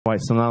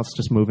twice, so now let's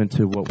just move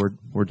into what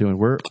we're doing.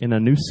 We're in a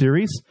new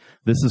series.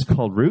 This is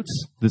called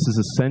Roots. This is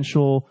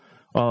essential,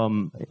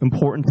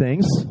 important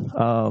things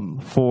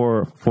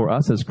for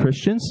us as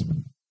Christians,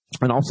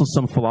 and also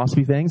some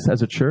philosophy things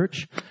as a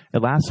church.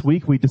 And last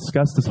week we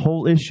discussed this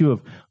whole issue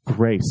of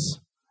grace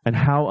and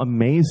how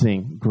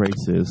amazing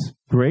grace is.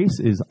 Grace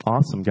is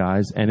awesome,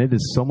 guys, and it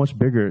is so much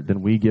bigger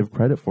than we give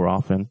credit for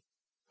often.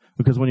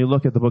 Because when you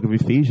look at the book of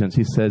Ephesians,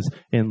 he says,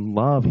 in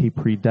love, he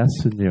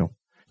predestined you.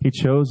 He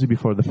chose you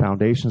before the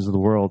foundations of the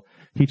world.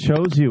 He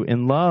chose you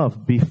in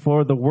love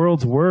before the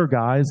worlds were,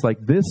 guys. Like,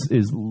 this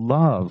is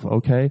love,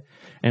 okay?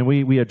 And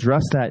we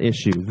address that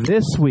issue.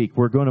 This week,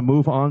 we're going to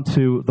move on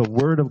to the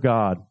Word of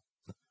God.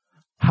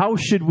 How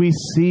should we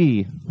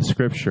see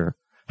Scripture?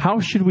 How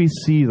should we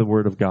see the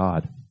Word of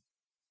God?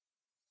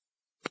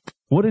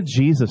 What did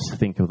Jesus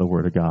think of the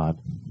Word of God?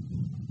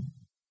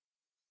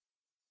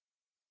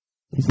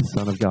 He's the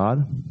Son of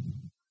God.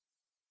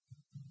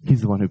 He's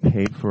the one who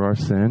paid for our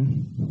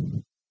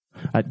sin.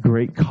 At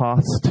great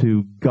cost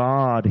to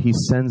God, he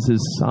sends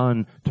his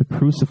Son to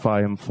crucify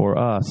him for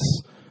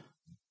us.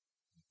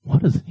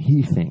 What does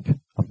he think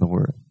of the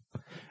Word?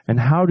 And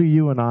how do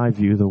you and I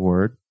view the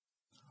Word?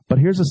 But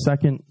here's a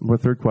second or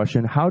third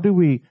question. How do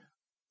we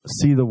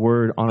see the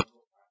Word on,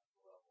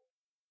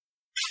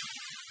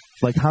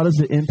 like, how does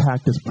it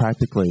impact us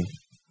practically?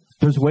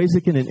 There's ways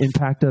it can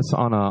impact us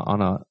on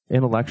a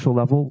intellectual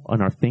level,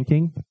 on our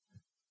thinking,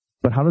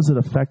 but how does it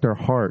affect our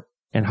heart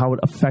and how it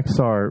affects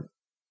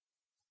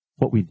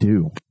what we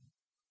do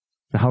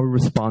and how we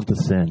respond to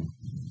sin?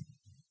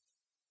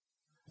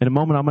 In a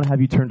moment, I'm going to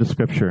have you turn to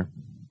Scripture,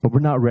 but we're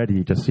not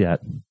ready just yet.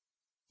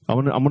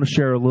 I'm going to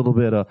share a little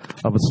bit of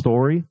a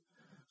story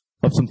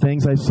of some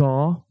things I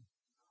saw.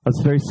 It's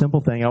a very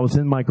simple thing. I was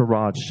in my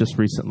garage just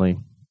recently.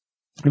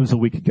 It was a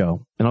week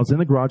ago, and I was in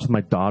the garage with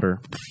my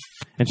daughter,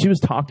 and she was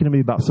talking to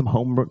me about some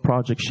homework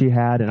project she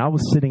had, and I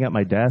was sitting at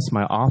my desk.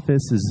 My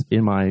office is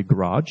in my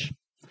garage.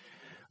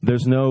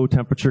 There's no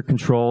temperature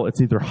control. It's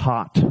either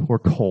hot or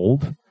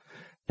cold,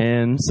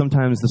 and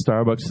sometimes the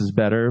Starbucks is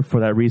better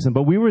for that reason.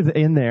 But we were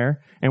in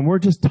there, and we're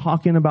just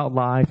talking about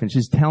life, and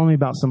she's telling me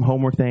about some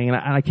homework thing, and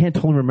I can't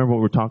totally remember what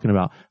we were talking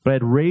about, but I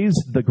had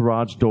raised the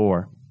garage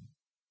door,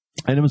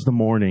 and it was the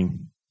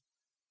morning.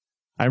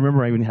 I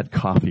remember I even had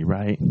coffee,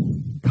 right?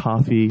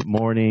 Coffee,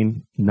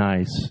 morning,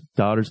 nice.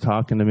 Daughter's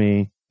talking to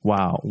me.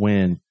 Wow,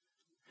 when?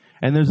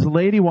 And there's a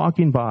lady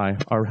walking by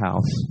our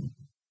house.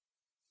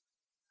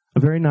 A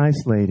very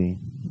nice lady.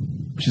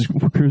 She's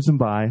cruising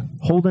by,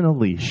 holding a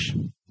leash.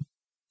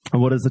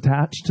 And what is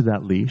attached to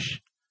that leash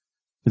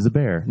is a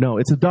bear. No,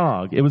 it's a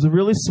dog. It was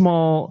a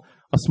small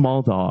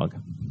dog.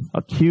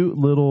 A cute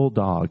little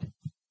dog.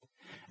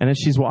 And as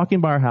she's walking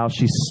by our house,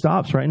 she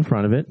stops right in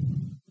front of it.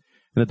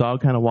 And the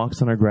dog kind of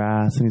walks on our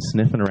grass and he's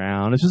sniffing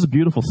around. It's just a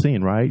beautiful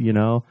scene, right? You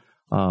know,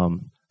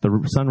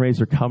 the sun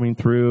rays are coming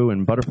through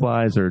and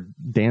butterflies are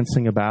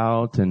dancing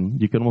about and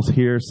you can almost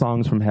hear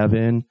songs from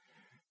heaven.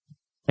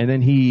 And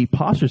then he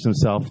postures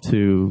himself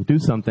to do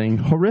something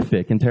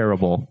horrific and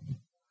terrible.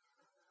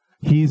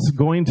 He's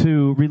going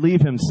to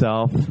relieve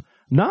himself,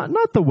 not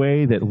the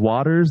way that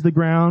waters the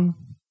ground,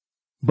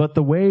 but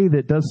the way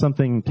that does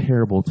something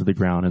terrible to the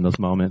ground in those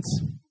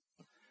moments.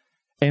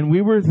 And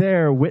we were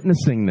there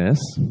witnessing this,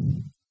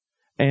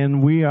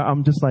 and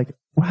I'm just like,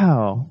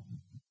 wow,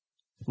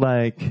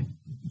 like,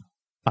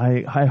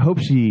 I hope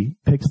she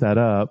picks that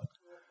up.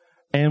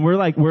 And me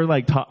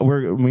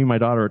and my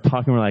daughter are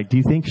talking, we're like, do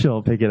you think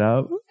she'll pick it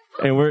up?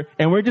 And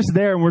we're just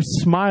there and we're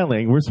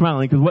smiling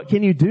because what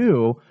can you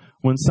do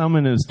when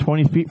someone is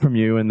 20 feet from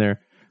you and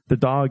the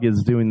dog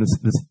is doing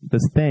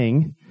this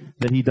thing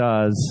that he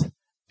does,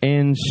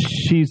 and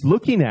she's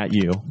looking at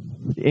you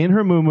in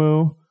her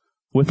muumuu,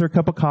 with her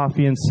cup of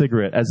coffee and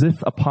cigarette, as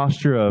if a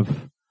posture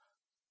of,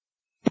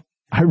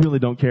 I really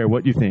don't care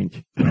what you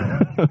think,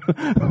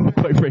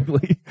 quite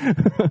frankly.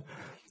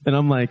 And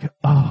I'm like,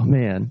 oh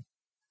man.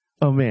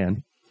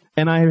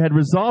 And I had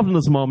resolved in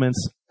those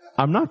moments,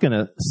 I'm not going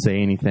to say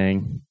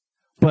anything,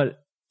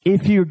 but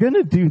if you're going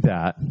to do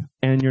that,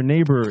 and your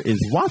neighbor is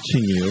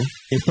watching you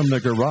from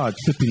their garage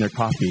sipping their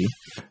coffee,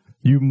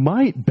 you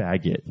might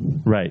bag it,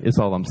 right, is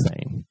all I'm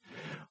saying.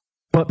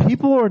 But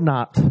people are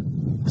not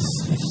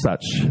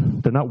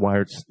they're not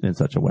wired in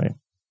such a way.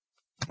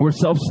 We're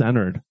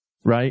self-centered,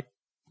 right?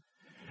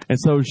 And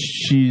so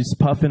she's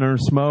puffing her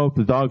smoke,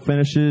 the dog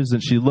finishes,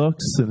 and she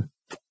looks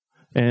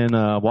and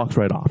walks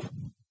right off.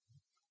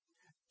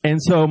 And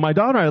so my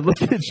daughter and I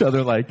look at each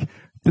other like,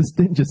 this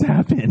didn't just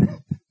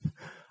happen.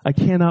 I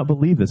cannot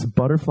believe this.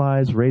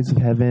 Butterflies, rays of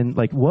heaven,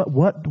 like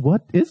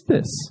what is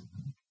this?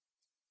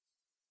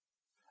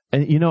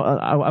 And you know,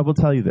 I will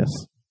tell you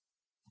this.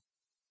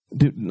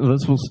 Dude,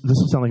 this will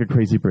sound like a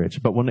crazy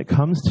bridge, but when it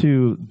comes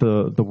to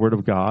the Word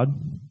of God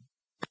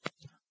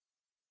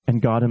and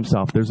God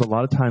himself, there's a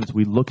lot of times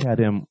we look at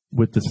him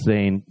with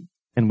disdain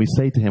and we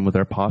say to him with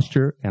our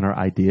posture and our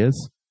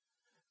ideas,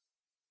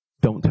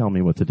 don't tell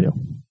me what to do,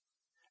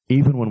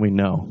 even when we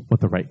know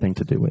what the right thing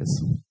to do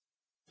is.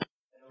 The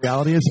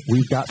reality is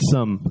we've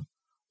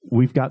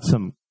got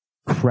some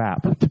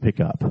crap to pick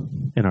up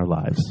in our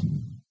lives.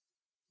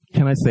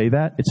 Can I say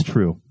that? It's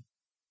true.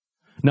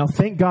 Now,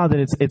 thank God that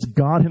it's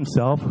God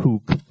himself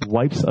who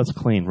wipes us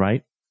clean,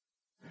 right?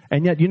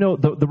 And yet,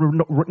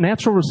 the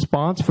natural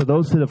response for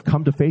those that have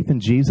come to faith in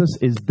Jesus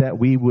is that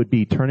we would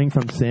be turning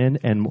from sin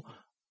and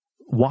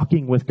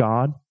walking with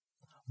God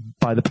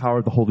by the power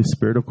of the Holy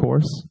Spirit, of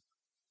course.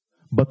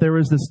 But there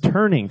is this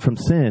turning from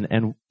sin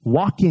and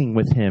walking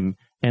with him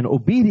and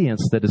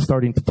obedience that is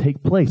starting to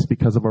take place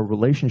because of our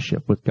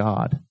relationship with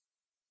God.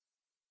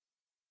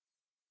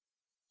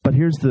 But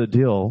here's the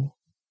deal.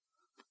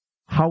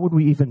 How would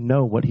we even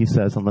know what he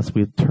says unless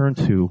we turn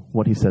to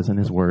what he says in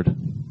his word?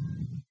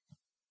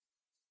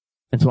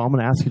 And so I'm going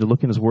to ask you to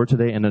look in his word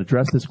today and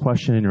address this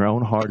question in your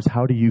own heart: is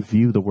how do you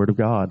view the word of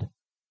God?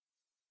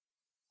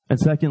 And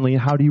secondly,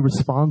 how do you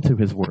respond to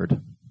his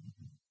word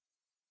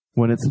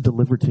when it's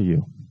delivered to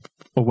you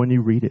or when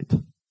you read it?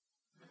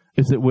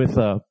 Is it with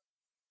a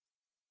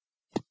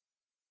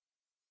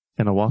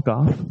walk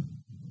off,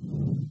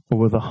 or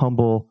with a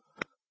humble,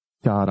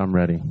 God, I'm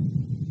ready.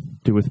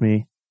 Do with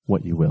me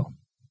what you will?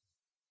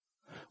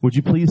 Would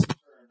you please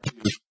turn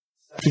to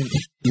 2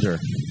 Peter?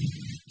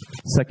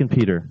 2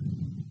 Peter.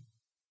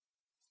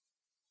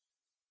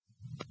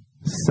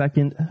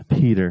 2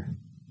 Peter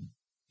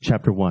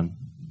chapter 1.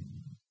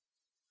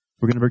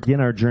 We're going to begin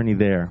our journey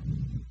there.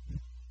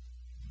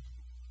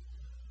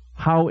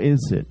 How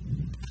is it?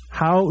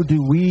 How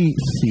do we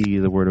see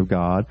the Word of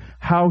God?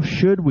 How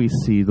should we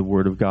see the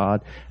Word of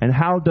God? And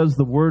how does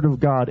the Word of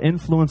God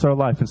influence our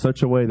life in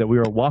such a way that we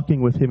are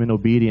walking with him in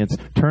obedience,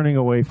 turning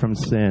away from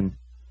sin?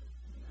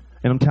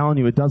 And I'm telling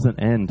you, it doesn't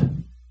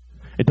end.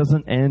 It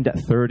doesn't end at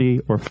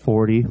 30 or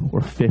 40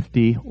 or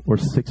 50 or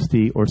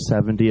 60 or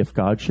 70 if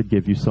God should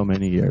give you so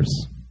many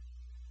years.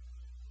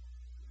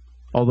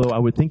 Although I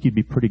would think you'd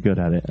be pretty good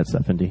at it at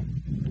 70.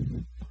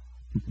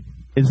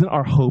 Isn't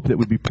our hope that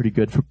we'd be pretty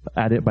good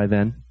at it by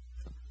then?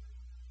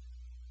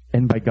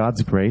 And by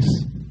God's grace,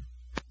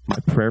 my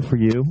prayer for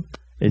you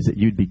is that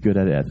you'd be good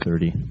at it at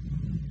 30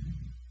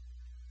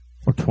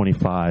 or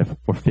 25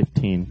 or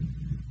 15.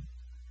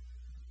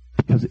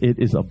 Because it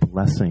is a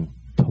blessing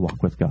to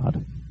walk with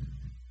God.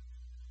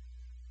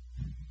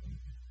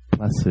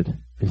 Blessed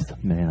is the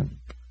man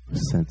who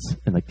sits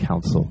in the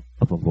counsel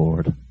of the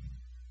Lord.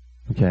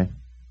 Okay?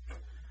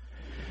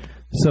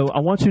 So I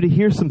want you to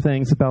hear some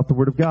things about the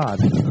Word of God.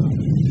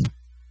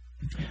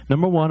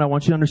 Number one, I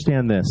want you to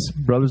understand this,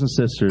 brothers and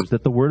sisters,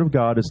 that the Word of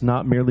God is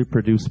not merely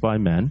produced by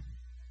men,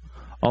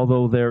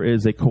 although there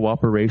is a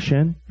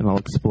cooperation, and I'll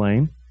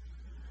explain.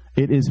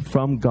 It is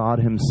from God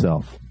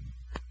himself.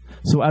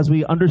 So as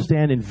we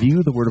understand and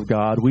view the Word of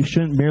God, we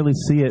shouldn't merely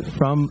see it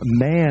from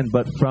man,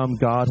 but from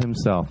God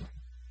himself.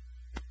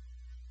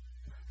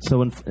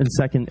 So in 2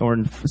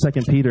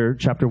 Peter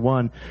chapter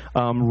 1,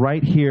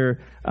 right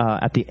here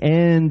at the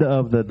end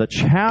of the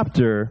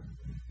chapter,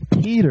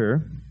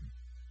 Peter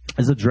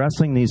is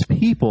addressing these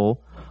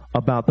people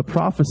about the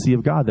prophecy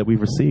of God that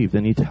we've received.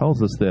 And he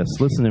tells us this.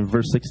 Listen in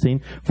verse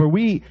 16. For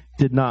we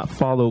did not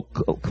follow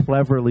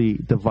cleverly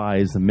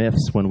devised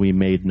myths when we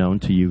made known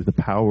to you the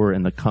power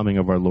and the coming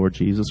of our Lord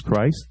Jesus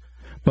Christ,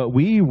 but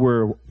we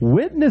were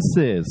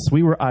witnesses.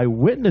 We were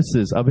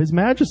eyewitnesses of his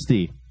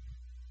majesty.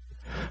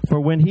 For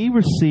when he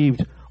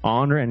received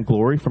honor and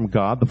glory from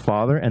God the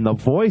Father, and the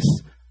voice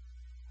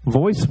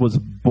was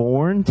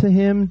borne to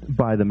him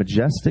by the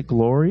majestic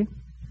glory,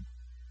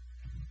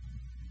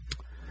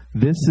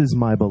 "This is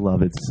my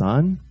beloved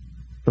Son,"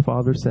 the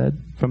Father said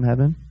from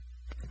heaven,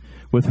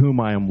 "with whom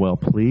I am well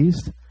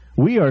pleased."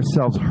 We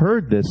ourselves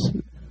heard this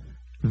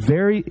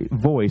very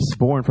voice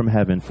born from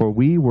heaven, for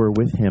we were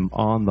with him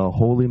on the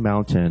holy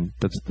mountain.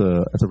 That's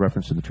a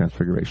reference to the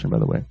transfiguration, by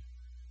the way.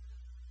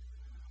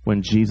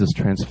 When Jesus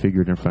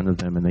transfigured in front of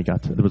them, and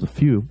there was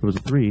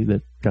 3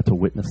 that got to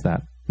witness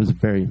that. It was a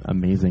very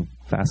amazing,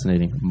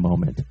 fascinating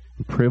moment.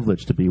 A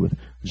privilege to be with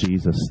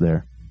Jesus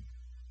there.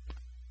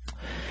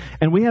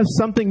 And we have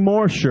something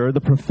more sure,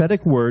 the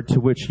prophetic word, to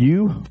which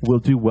you will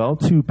do well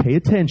to pay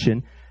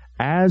attention,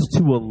 as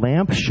to a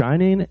lamp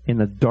shining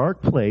in a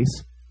dark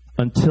place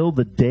until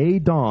the day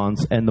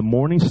dawns and the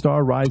morning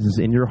star rises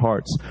in your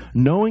hearts.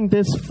 Knowing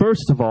this,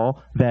 first of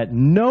all, that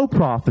no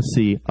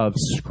prophecy of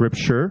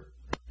Scripture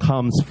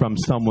comes from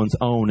someone's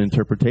own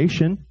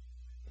interpretation.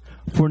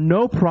 For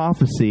no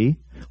prophecy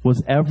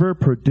was ever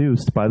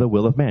produced by the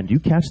will of man. Do you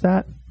catch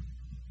that?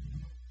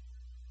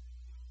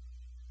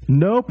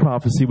 No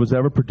prophecy was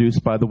ever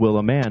produced by the will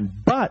of man,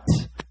 but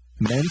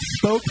men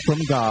spoke from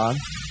God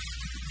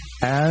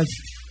as...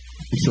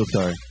 I'm so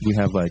sorry. We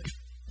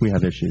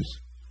have issues.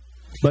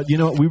 But you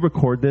know what? We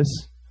record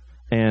this,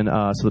 and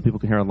so that people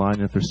can hear online,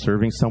 and if they're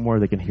serving somewhere,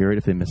 they can hear it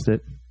if they missed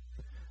it.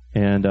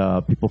 And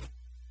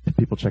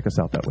people check us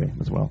out that way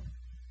as well.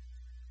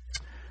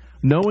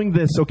 Knowing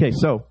this, okay,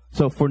 so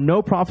for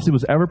no prophecy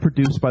was ever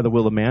produced by the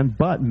will of man,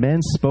 but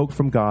men spoke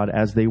from God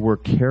as they were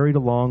carried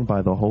along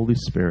by the Holy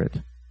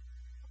Spirit.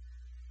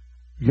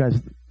 You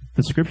guys,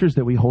 the scriptures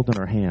that we hold in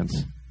our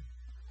hands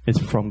is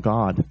from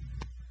God.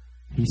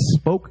 He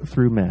spoke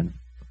through men.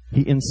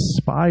 He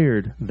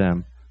inspired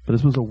them but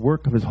this was a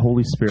work of his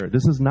Holy Spirit.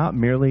 This is not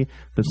merely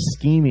the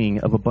scheming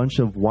of a bunch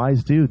of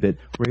wise dudes that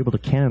were able to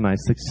canonize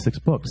 66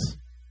 books.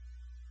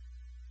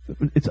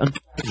 It's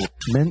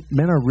unbelievable.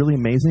 Men are really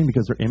amazing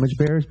because they're image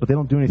bearers, but they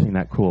don't do anything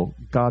that cool.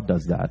 God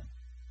does that.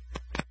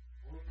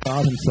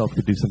 God himself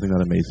could do something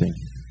that amazing.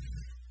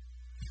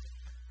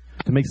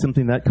 To make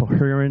something that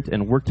coherent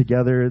and work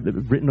together,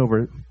 written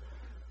over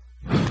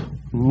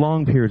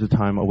long periods of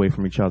time away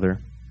from each other,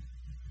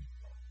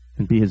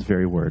 and be his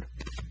very word.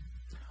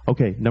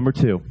 Okay, number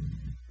 2.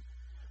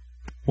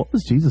 What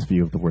was Jesus'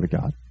 view of the Word of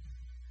God?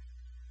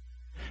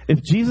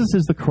 If Jesus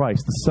is the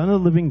Christ, the Son of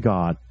the living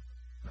God,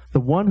 the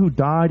one who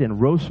died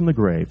and rose from the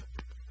grave,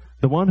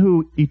 the one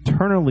who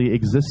eternally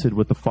existed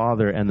with the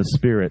Father and the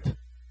Spirit,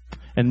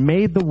 and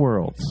made the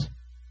worlds,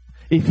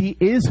 if he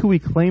is who he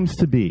claims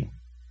to be,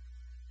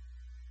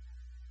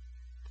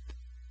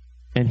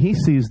 and he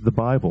sees the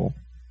Bible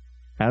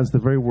as the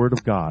very Word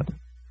of God,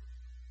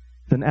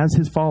 then as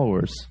his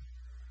followers,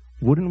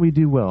 wouldn't we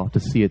do well to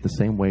see it the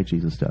same way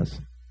Jesus does?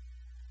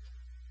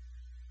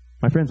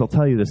 My friends, I'll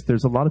tell you this.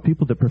 There's a lot of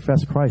people that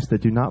profess Christ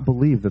that do not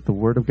believe that the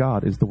Word of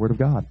God is the Word of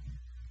God.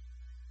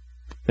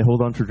 They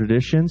hold on to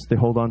traditions. They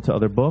hold on to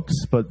other books.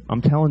 But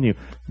I'm telling you,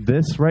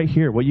 this right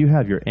here, what you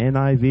have, your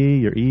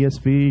NIV, your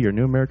ESV, your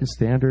New American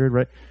Standard,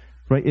 right?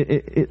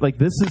 Like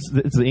this is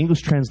it's the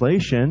English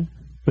translation,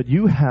 but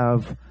you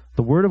have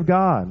the Word of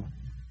God.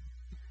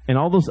 And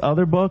all those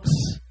other books,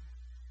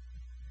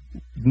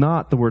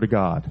 not the Word of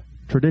God.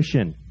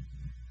 Tradition.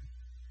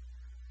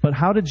 But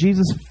how did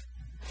Jesus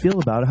feel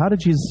about it? How did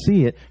Jesus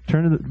see it?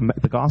 Turn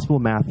to the Gospel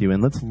of Matthew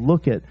and let's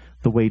look at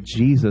the way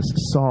Jesus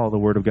saw the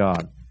Word of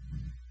God.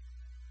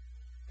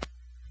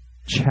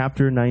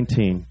 Chapter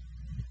 19.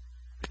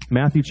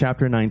 Matthew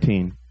chapter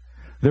 19.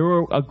 There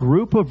were a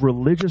group of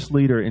religious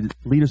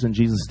leaders in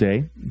Jesus'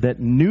 day that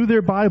knew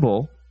their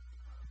Bible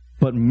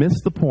but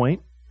missed the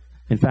point.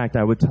 In fact,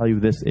 I would tell you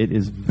this, it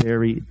is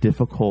very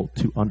difficult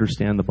to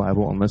understand the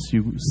Bible unless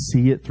you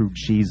see it through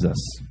Jesus.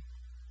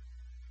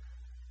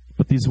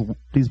 But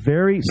these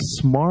very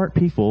smart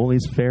people,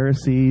 these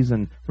Pharisees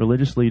and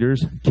religious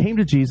leaders, came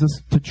to Jesus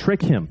to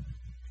trick him.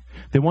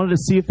 They wanted to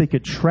see if they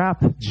could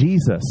trap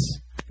Jesus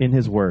in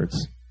his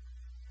words.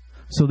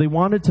 So they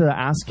wanted to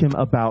ask him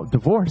about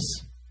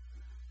divorce.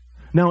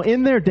 Now,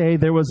 in their day,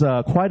 there was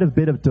quite a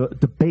bit of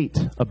debate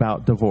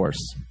about divorce.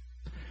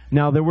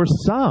 Now, there were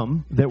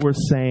some that were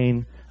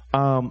saying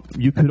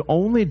you could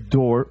only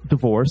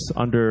divorce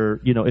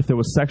under, if there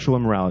was sexual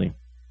immorality.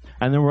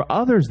 And there were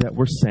others that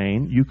were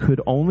saying you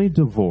could only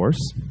divorce,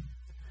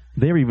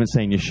 they were even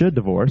saying you should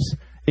divorce,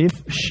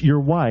 if your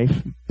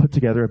wife put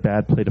together a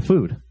bad plate of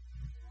food.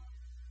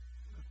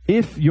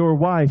 If your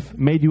wife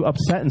made you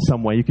upset in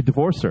some way, you could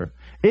divorce her.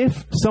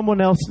 If someone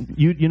else,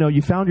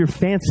 you found your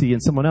fancy in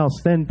someone else,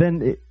 then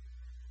do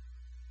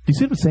you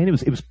see what I'm saying?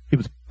 It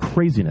was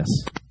craziness,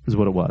 is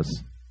what it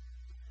was.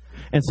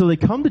 And so they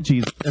come to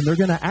Jesus and they're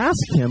going to ask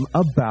him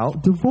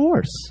about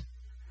divorce.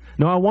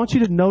 Now, I want you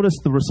to notice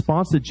the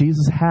response that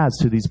Jesus has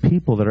to these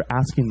people that are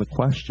asking the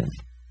question.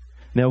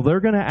 Now,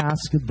 they're going to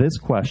ask this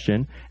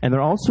question, and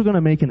they're also going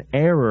to make an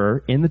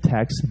error in the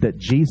text that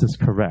Jesus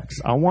corrects.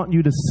 I want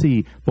you to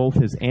see both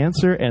his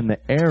answer and the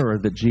error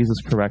that Jesus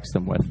corrects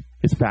them with.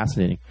 It's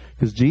fascinating,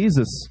 because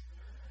Jesus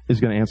is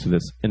going to answer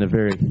this in a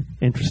very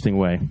interesting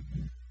way.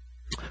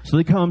 So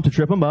they come to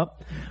trip him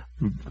up.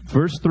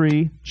 Verse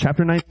 3,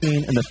 chapter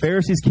 19, and the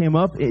Pharisees came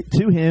up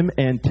to him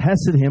and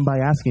tested him by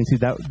asking. See,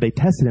 that they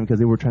tested him because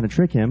they were trying to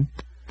trick him.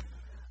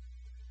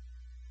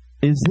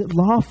 Is it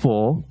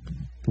lawful,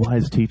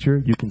 wise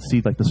teacher? You can see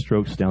like the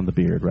strokes down the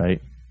beard,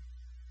 right?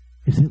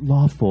 Is it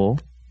lawful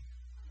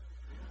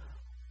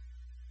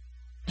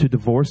to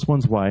divorce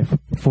one's wife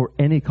for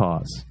any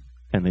cause?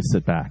 And they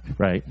sit back,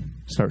 right?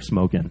 Start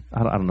smoking.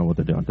 I don't know what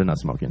they're doing. They're not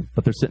smoking,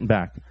 but they're sitting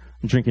back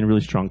and drinking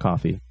really strong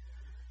coffee.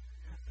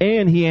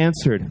 And he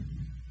answered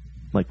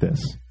like this,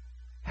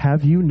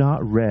 have you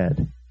not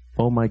read?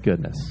 Oh my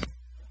goodness.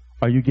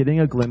 Are you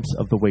getting a glimpse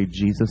of the way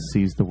Jesus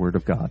sees the Word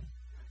of God?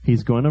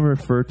 He's going to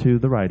refer to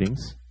the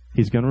writings.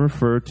 He's going to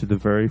refer to the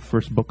very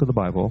first book of the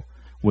Bible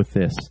with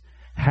this.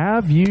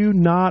 Have you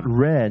not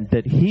read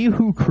that he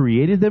who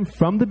created them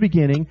from the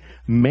beginning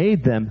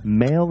made them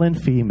male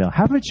and female?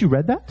 Haven't you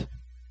read that?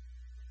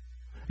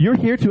 You're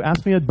here to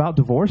ask me about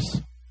divorce?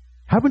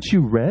 Haven't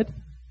you read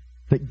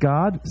that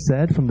God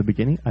said from the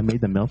beginning, I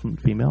made them male from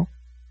female?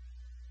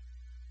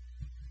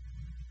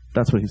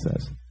 That's what he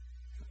says.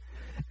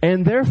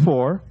 And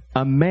therefore,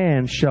 a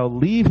man shall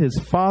leave his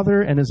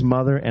father and his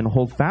mother and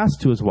hold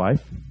fast to his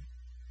wife,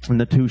 and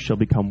the two shall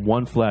become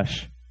one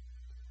flesh.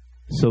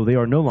 So they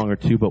are no longer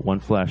two, but one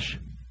flesh.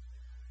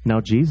 Now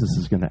Jesus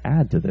is going to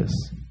add to this.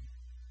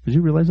 Did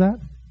you realize that?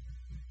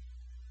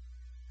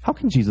 How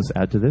can Jesus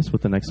add to this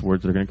with the next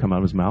words that are going to come out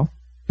of his mouth?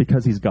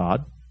 Because he's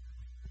God.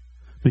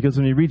 Because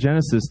when you read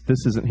Genesis,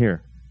 this isn't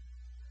here.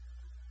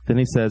 Then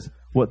he says,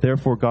 what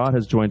therefore God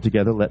has joined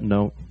together, let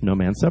no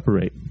man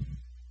separate.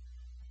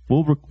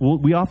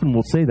 We often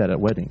will say that at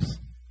weddings.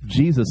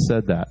 Jesus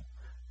said that.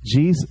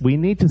 We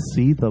need to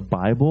see the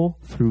Bible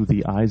through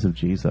the eyes of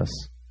Jesus.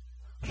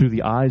 through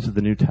the eyes of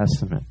the New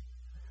Testament.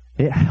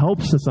 It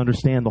helps us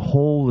understand the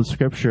whole of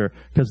Scripture,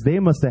 because they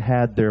must have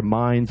had their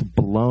minds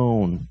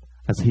blown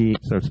as he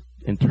starts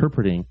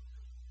interpreting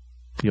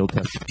the Old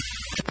Testament.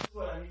 This is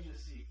what I need you to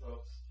see,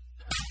 folks.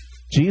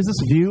 Jesus'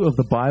 view of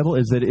the Bible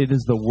is that it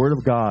is the Word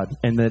of God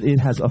and that it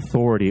has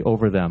authority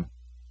over them.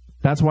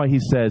 That's why he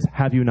says,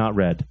 have you not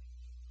read?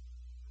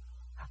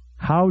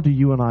 How do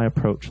you and I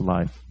approach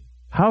life?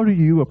 How do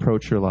you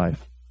approach your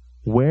life?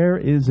 Where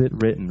is it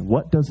written?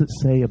 What does it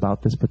say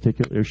about this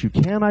particular issue?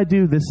 Can I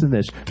do this and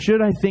this? Should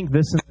I think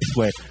this and this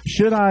way?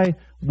 Should I,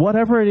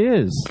 whatever it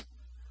is,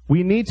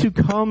 we need to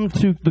come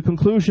to the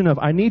conclusion of,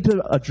 I need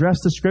to address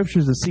the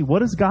Scriptures and see, what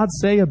does God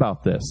say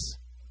about this?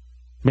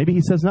 Maybe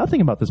he says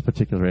nothing about this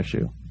particular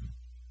issue.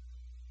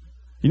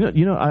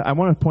 I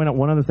want to point out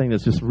one other thing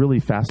that's just really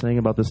fascinating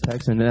about this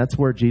text, and that's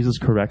where Jesus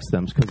corrects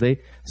them. Look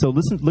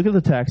at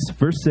the text,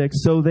 verse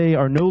 6. So they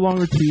are no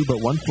longer two,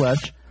 but one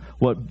flesh.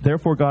 What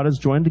therefore God has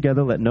joined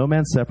together, let no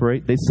man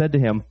separate. They said to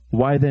him,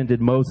 why then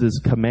did Moses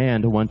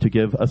command one to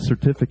give a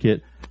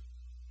certificate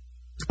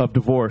of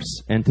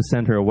divorce and to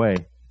send her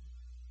away?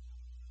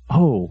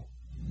 Oh,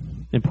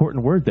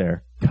 important word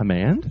there.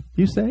 Command,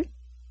 you say?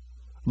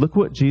 Look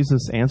what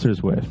Jesus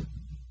answers with.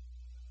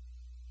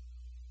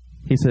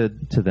 He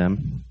said to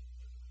them,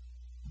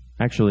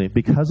 actually,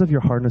 because of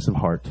your hardness of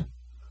heart,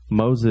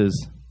 Moses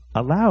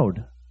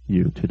allowed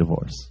you to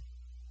divorce.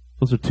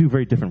 Those are two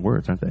very different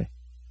words, aren't they?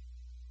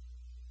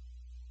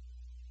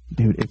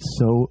 Dude,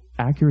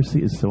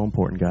 accuracy is so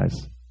important, guys.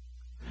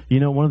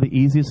 One of the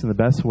easiest and the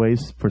best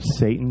ways for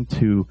Satan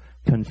to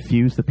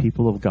confuse the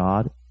people of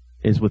God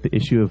is with the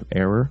issue of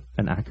error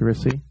and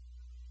accuracy.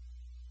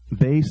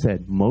 They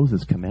said,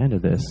 Moses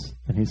commanded this,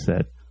 and he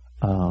said,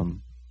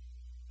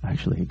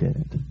 actually he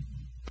didn't.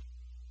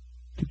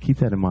 Keep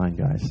that in mind,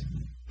 guys.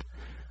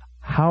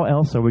 How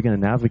else are we going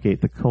to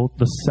navigate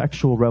the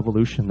sexual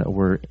revolution that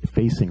we're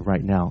facing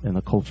right now in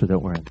the culture that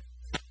we're in?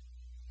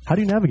 How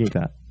do you navigate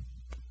that?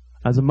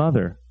 As a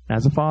mother,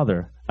 as a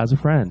father, as a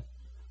friend.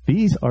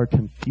 These are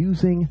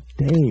confusing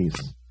days.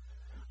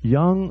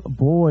 Young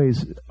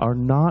boys are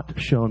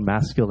not shown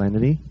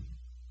masculinity,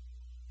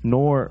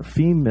 nor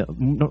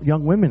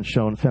young women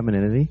shown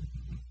femininity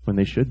when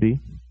they should be.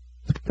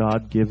 It's a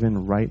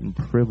God-given right and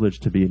privilege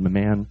to be a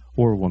man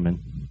or a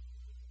woman.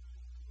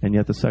 And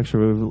yet the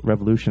sexual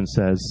revolution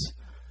says,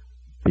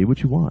 be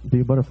what you want,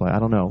 be a butterfly. I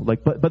don't know.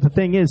 But the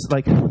thing is,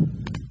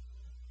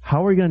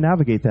 how are you going to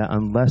navigate that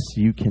unless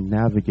you can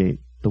navigate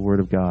the Word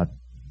of God?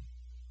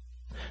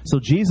 So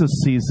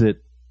Jesus sees it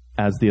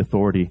as the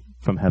authority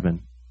from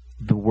heaven,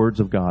 the words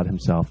of God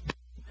himself.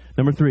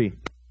 Number 3,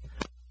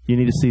 you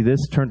need to see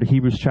this. Turn to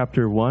Hebrews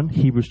chapter 1.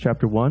 Hebrews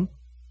chapter 1. And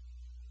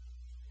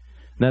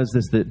that is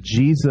this, that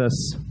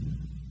Jesus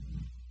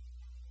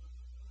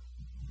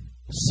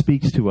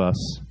speaks to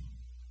us.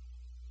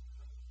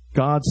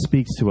 God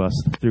speaks to us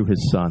through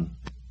his Son.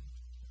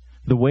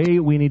 The way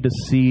we need to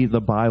see the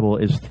Bible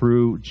is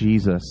through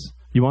Jesus.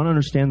 You want to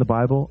understand the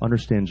Bible?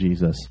 Understand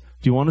Jesus.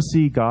 Do you want to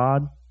see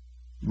God?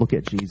 Look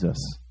at Jesus.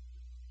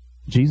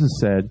 Jesus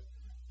said,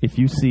 if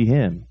you see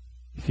him,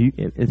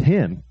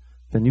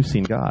 then you've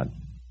seen God.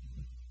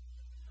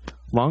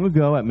 Long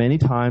ago, at many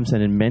times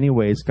and in many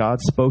ways,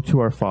 God spoke to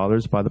our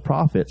fathers by the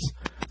prophets.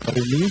 But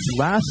in these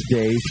last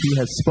days, he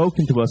has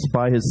spoken to us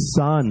by his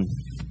Son,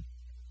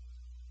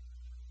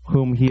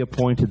 whom he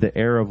appointed the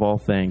heir of all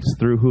things,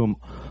 through whom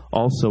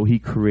also he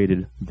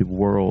created the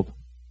world.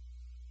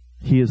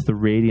 He is the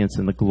radiance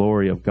and the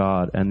glory of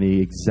God and the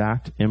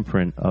exact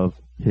imprint of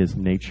his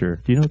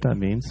nature. Do you know what that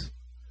means?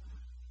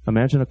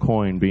 Imagine a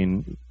coin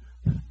being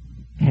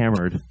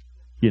hammered,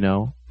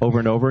 over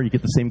and over. You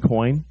get the same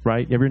coin,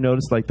 right? You ever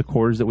notice the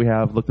quarters that we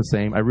have look the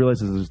same? I realize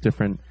there's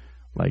different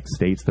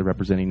states they're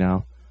representing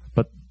now,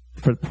 but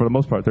for the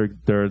most part,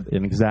 they're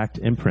an exact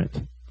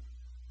imprint.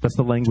 That's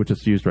the language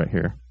that's used right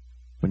here.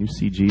 When you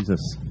see Jesus,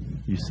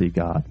 you see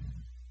God.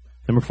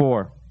 Number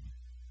 4,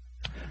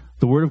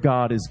 the Word of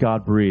God is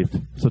God-breathed.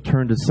 So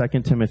turn to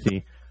 2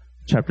 Timothy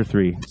chapter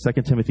 3.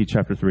 2 Timothy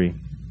chapter 3.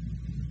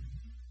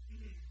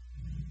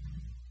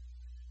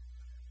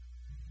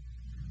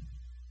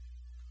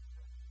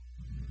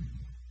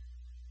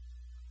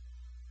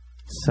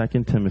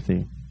 Second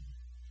Timothy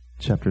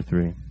chapter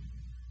 3.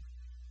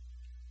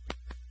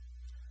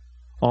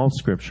 All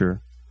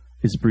Scripture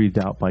is breathed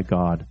out by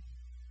God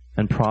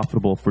and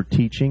profitable for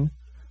teaching,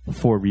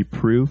 for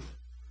reproof,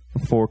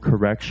 for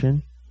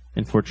correction,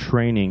 and for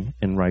training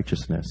in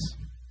righteousness.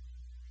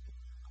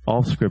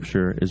 All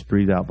Scripture is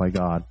breathed out by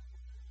God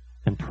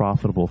and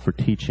profitable for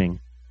teaching,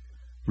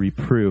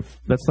 reproof.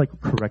 That's like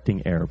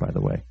correcting error, by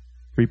the way.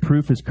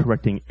 Reproof is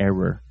correcting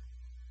error.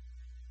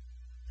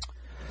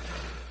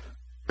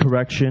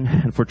 Correction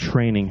and for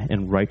training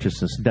in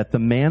righteousness, that the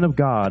man of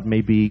God may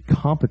be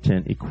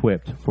competent,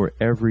 equipped for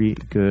every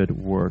good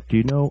work. Do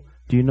you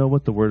know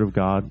what the Word of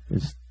God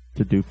is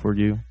to do for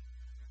you?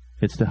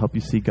 It's to help you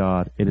see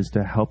God. It is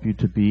to help you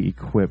to be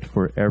equipped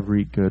for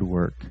every good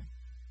work.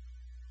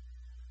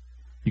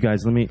 You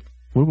guys,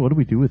 what do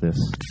we do with this?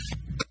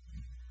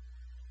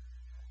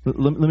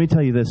 Let me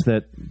tell you this,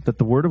 that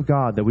the Word of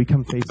God that we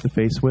come face to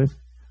face with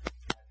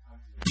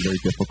is very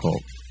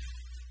difficult.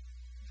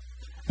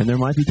 And there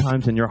might be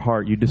times in your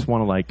heart you just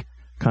want to like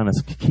kind of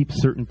keep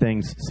certain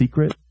things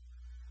secret,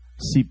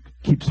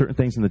 keep certain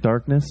things in the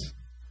darkness,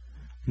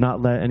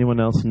 not let anyone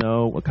else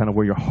know what kind of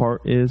where your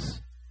heart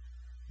is.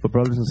 But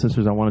brothers and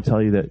sisters, I want to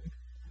tell you that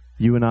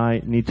you and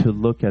I need to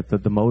look at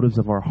the motives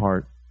of our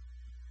heart.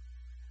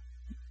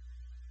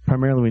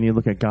 Primarily, we need to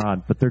look at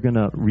God, but they're going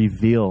to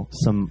reveal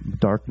some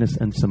darkness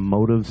and some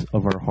motives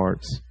of our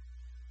hearts.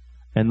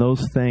 And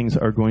those things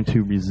are going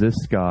to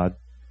resist God,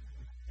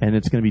 and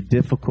it's going to be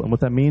difficult. And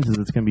what that means is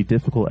it's going to be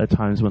difficult at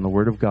times when the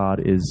Word of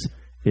God is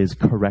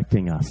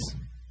correcting us.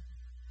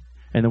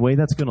 And the way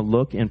that's going to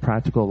look in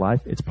practical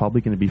life, it's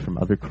probably going to be from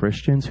other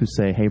Christians who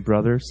say, hey,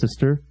 brother,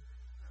 sister,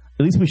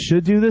 at least we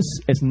should do this.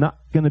 It's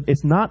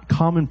not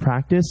common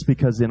practice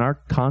because in our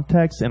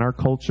context, in our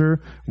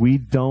culture, we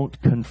don't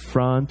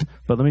confront.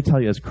 But let me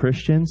tell you, as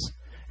Christians,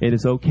 it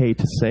is okay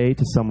to say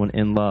to someone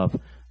in love,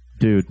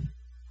 dude,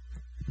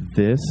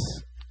 this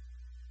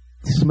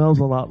smells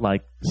a lot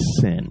like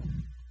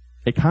sin.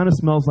 It kind of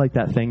smells like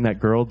that thing that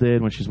girl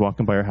did when she's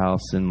walking by her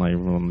house in like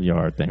the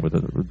yard thing with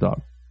the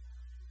dog.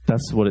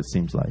 That's what it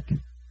seems like.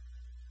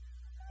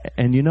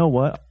 And you know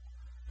what?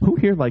 Who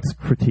here likes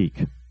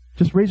critique?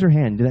 Just raise your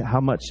hand.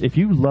 How much? If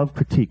you love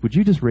critique, would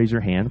you just raise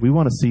your hand? We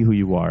want to see who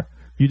you are.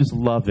 You just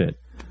love it.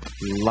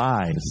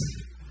 Lies.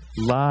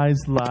 Lies,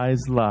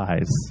 lies,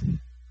 lies.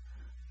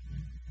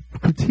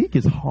 Critique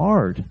is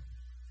hard.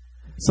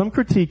 Some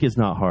critique is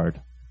not hard.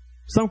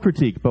 Some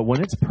critique, but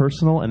when it's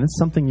personal and it's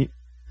something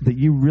that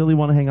you really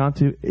want to hang on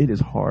to, it is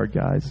hard,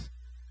 guys.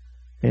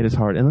 It is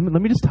hard. And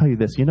let me just tell you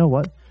this. You know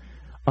what?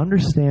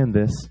 Understand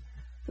this,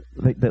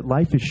 that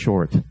life is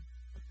short.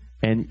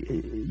 And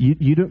you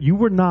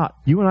and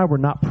I were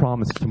not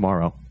promised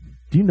tomorrow.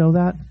 Do you know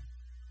that?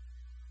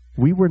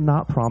 We were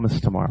not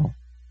promised tomorrow.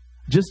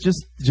 Just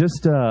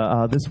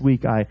this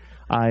week, I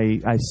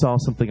saw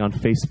something on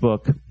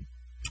Facebook.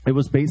 It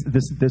was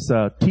this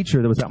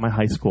teacher that was at my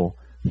high school.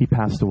 He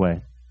passed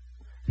away.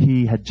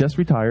 He had just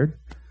retired.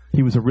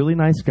 He was a really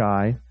nice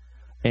guy,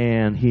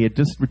 and he had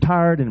just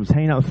retired and was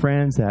hanging out with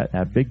friends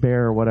at Big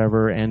Bear or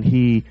whatever. And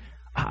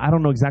I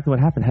don't know exactly what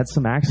happened. Had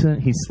some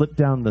accident. He slipped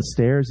down the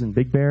stairs in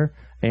Big Bear,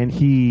 and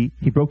he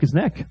broke his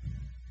neck.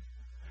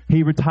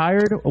 He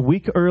retired a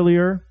week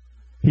earlier.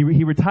 He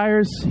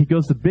retires. He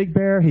goes to Big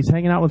Bear. He's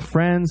hanging out with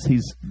friends.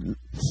 He's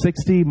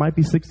 60, might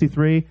be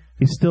 63.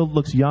 He still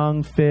looks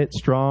young, fit,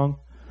 strong.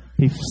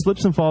 He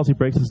slips and falls. He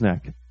breaks his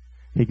neck.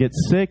 He gets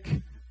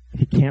sick.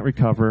 He can't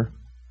recover.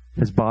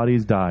 His body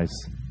dies.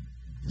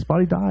 His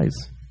body dies.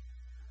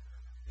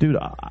 Dude,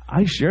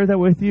 I share that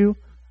with you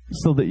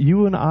so that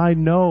you and I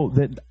know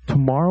that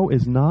tomorrow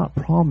is not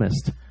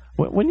promised.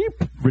 When you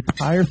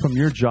retire from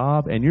your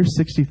job and you're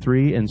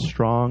 63 and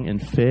strong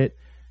and fit,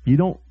 you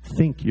don't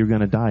think you're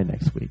going to die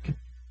next week.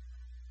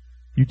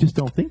 You just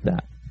don't think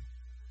that.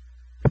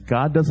 But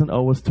God doesn't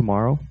owe us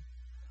tomorrow.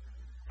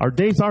 Our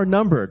days are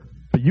numbered,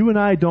 but you and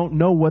I don't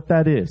know what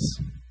that is.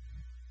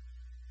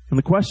 And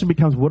the question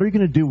becomes, what are you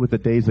going to do with the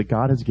days that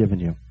God has given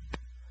you?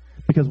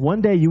 Because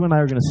one day you and I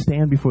are going to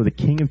stand before the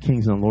King of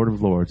Kings and the Lord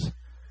of Lords.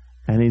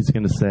 And he's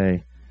going to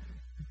say,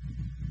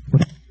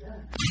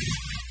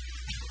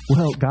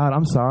 well, God,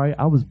 I'm sorry.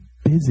 I was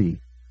busy.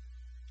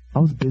 I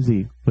was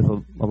busy with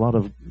a lot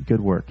of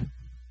good work.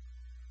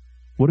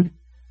 I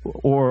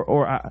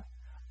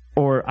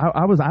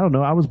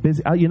was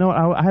busy.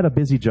 I had a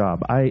busy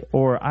job. I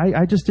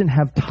just didn't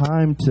have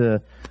time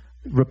to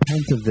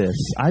repent of this.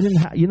 I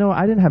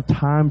didn't have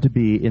time to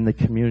be in the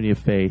community of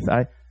faith.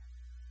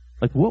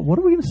 What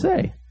are we going to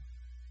say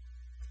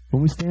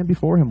when we stand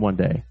before him one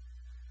day?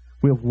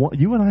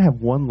 You and I have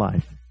one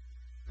life.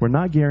 We're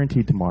not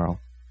guaranteed tomorrow.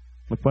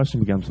 The question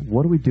becomes,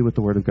 what do we do with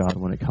the Word of God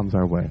when it comes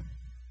our way?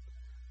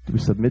 Do we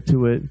submit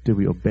to it? Do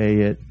we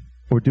obey it?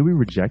 Or do we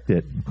reject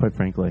it, quite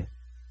frankly?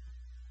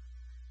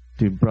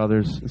 Dude,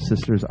 brothers and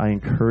sisters, I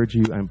encourage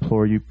you, I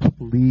implore you,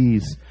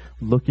 please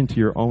look into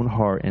your own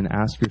heart and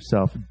ask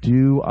yourself,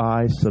 do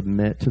I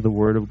submit to the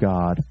Word of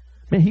God?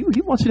 Man, he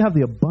wants you to have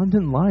the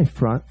abundant life,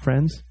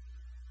 friends.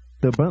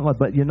 The abundant life,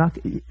 but you're not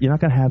going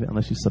to have it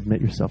unless you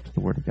submit yourself to the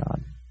Word of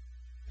God.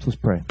 So let's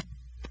pray.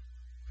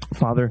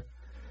 Father,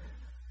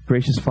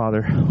 gracious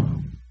Father,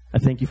 I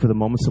thank you for the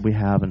moments that we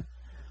have, and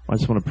I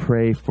just want to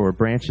pray for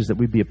Branches that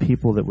we'd be a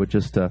people that would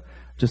just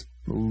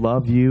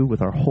love you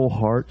with our whole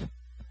heart,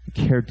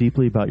 care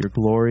deeply about your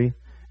glory,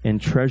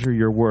 and treasure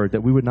your word,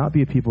 that we would not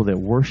be a people that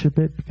worship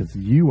it because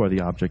you are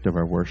the object of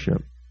our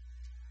worship,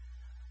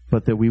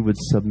 but that we would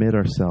submit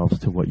ourselves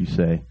to what you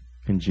say.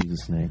 In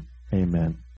Jesus' name, amen.